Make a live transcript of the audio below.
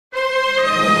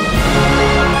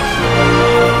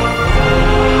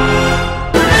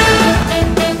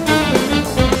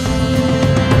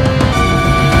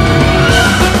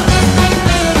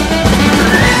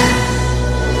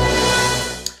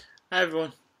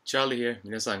Charlie here.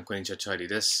 皆さん、こんにちは、Charlie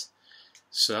です。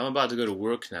So I'm about to go to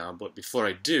work now, but before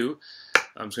I do,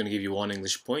 I'm just going to give you one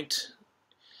English point.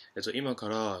 今か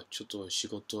らちょっと仕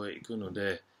事へ行くの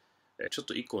で、ちょっ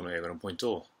と1個の英語のポイン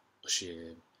トを教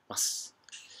えます。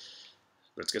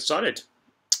Let's get started.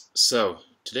 So,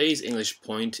 today's English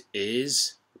point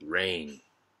is rain.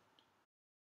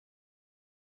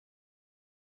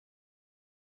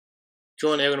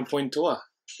 今日の英語のポイントは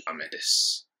雨で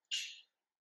す。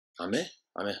雨、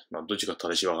まあ、どっちが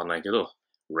正しいかわかんないけど、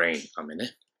rain、雨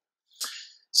ね。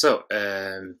So,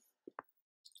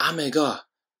 雨が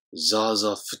ザー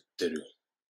ザー降ってる。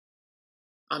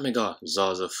雨が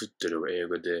ザーザー降ってる英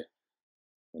語で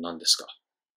何ですか？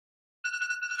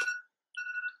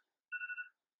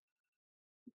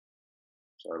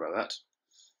 Sorry about that.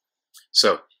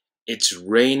 So, it's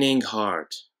raining hard.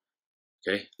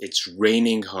 Okay? It's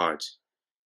raining hard.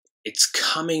 It's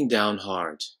coming down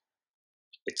hard.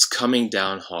 It's coming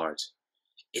down hard.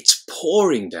 It's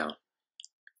pouring down.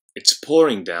 It's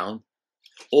pouring down.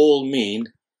 All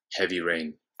mean heavy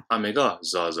rain. 雨が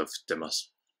ザーザー降ってま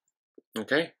す。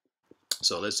Okay?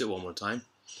 So let's do it one more time.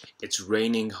 It's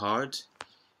raining hard.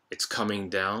 It's coming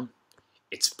down.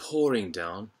 It's pouring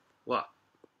down. は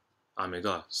雨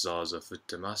がザーザー降っ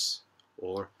てます。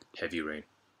Or heavy rain.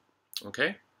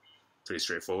 Okay? Pretty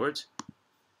straightforward.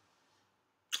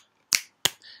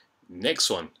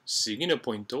 Next one. 次の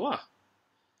ポイントは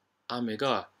雨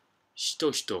がひ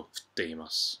とひと降っていま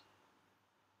す。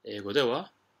英語で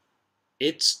は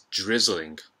It's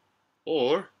drizzling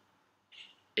or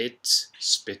It's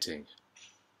spitting.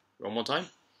 One more time.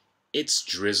 It's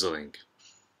drizzling.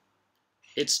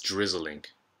 It's drizzling.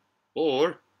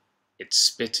 Or It's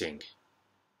spitting.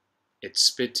 It's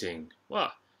spitting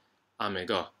は雨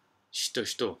がひと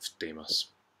ひと降っていま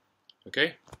す。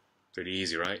Okay? Pretty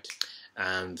easy, right?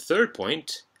 And third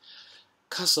point.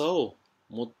 傘を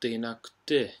持っていなく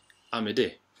て雨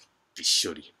でびっし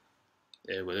ょり。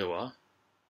英語では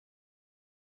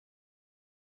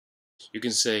You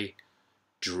can say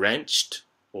drenched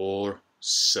or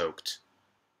soaked.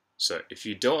 So if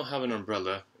you don't have an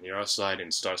umbrella and you're outside and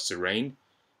it starts to rain,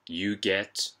 you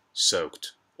get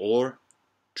soaked or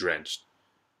drenched.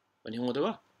 日本語で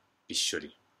はびっしょ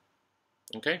り。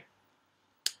Okay?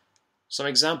 Some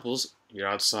examples. You're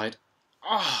outside.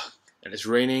 And it's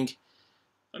raining.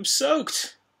 I'm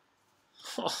soaked.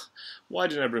 Why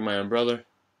didn't I bring my umbrella?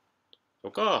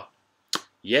 Okay.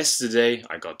 Yesterday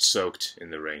I got soaked in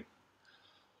the rain.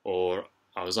 Or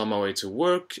I was on my way to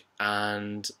work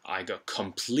and I got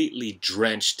completely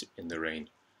drenched in the rain.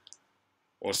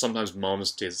 Or sometimes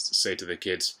moms say to the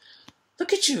kids,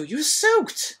 "Look at you, you're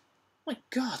soaked! My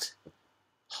God."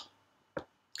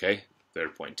 Okay,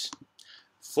 third point.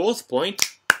 Fourth point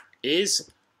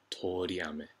is 通り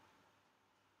雨。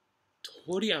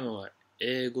通り雨は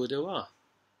英語では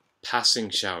passing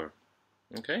shower.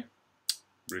 Okay?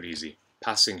 Really easy.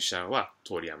 Passing shower は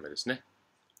通り雨ですね。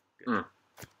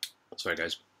Sorry,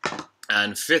 guys.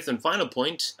 And fifth and final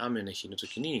point. 雨の日の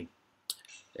時に、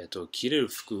着れる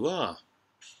服は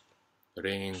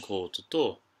レインコート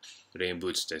とレインブ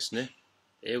ーツですね。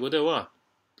英語では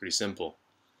pretty simple.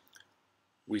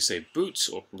 We say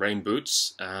boots or rain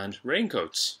boots and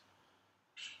raincoats.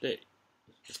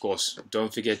 Of course, don't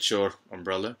forget your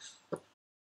umbrella.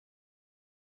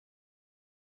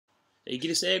 イギ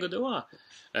リス英語では、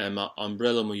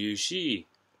umbrella も言うし、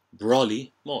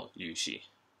brolly も言うし、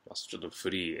ちょっと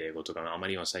古い英語とかあま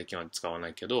りは最近は使わな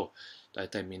いけど、大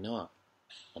体みんなは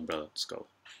umbrella 使う。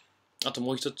あと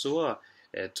もう一つは、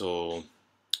レ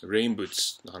インブー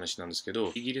ツの話なんですけ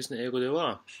ど、イギリスの英語で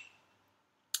は、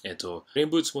レイン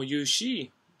ブーツも言う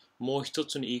し、もう一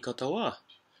つの言い方は、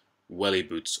welly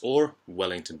boots or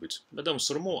Wellington boots. でも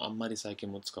それもあんまり最近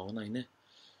も使わないね。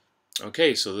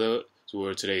Okay, so those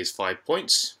were today's 5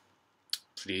 points.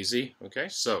 Pretty easy, okay?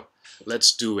 So,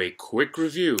 let's do a quick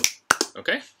review,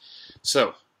 okay?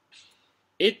 So,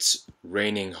 it's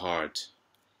raining hard.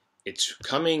 It's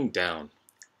coming down.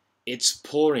 It's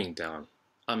pouring down.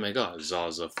 雨がザ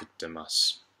ーザー降ってま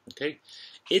す。Okay?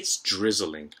 It's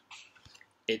drizzling.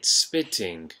 It's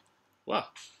spitting.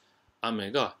 は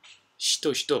雨がひ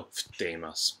とひと降ってい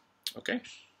ます。Okay?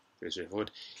 Pretty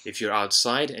straightforward. If you're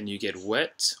outside and you get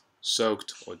wet,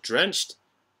 soaked or drenched,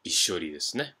 びっしょりで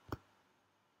すね。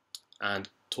And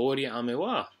通り雨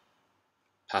は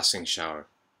passing shower.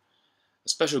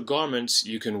 Special garments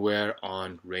you can wear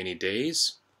on rainy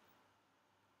days.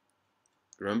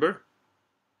 Remember?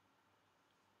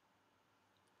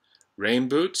 Rain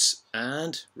boots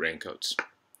and raincoats.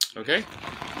 Okay?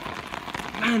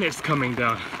 And it's coming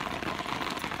down.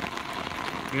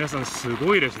 皆さんす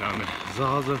ごいですね、雨。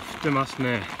ザーザー降ってます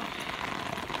ね。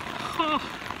はあ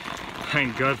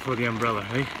Thank God for the umbrella,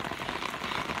 hey?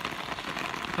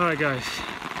 Alright guys,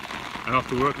 I'm off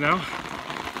to work now.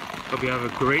 Hope you have a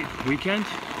great weekend.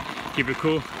 Keep it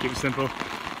cool, keep it simple,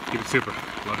 keep it super.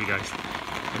 Love you guys.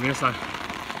 皆さん、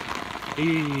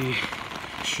いい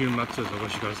週末を過ご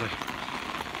してください。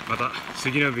また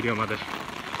次のビデオまで。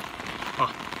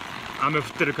雨降っ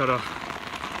てるから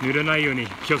濡れないように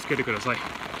気をつけてください。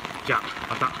じゃあ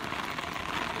また。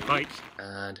Bye.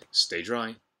 And stay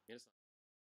dry.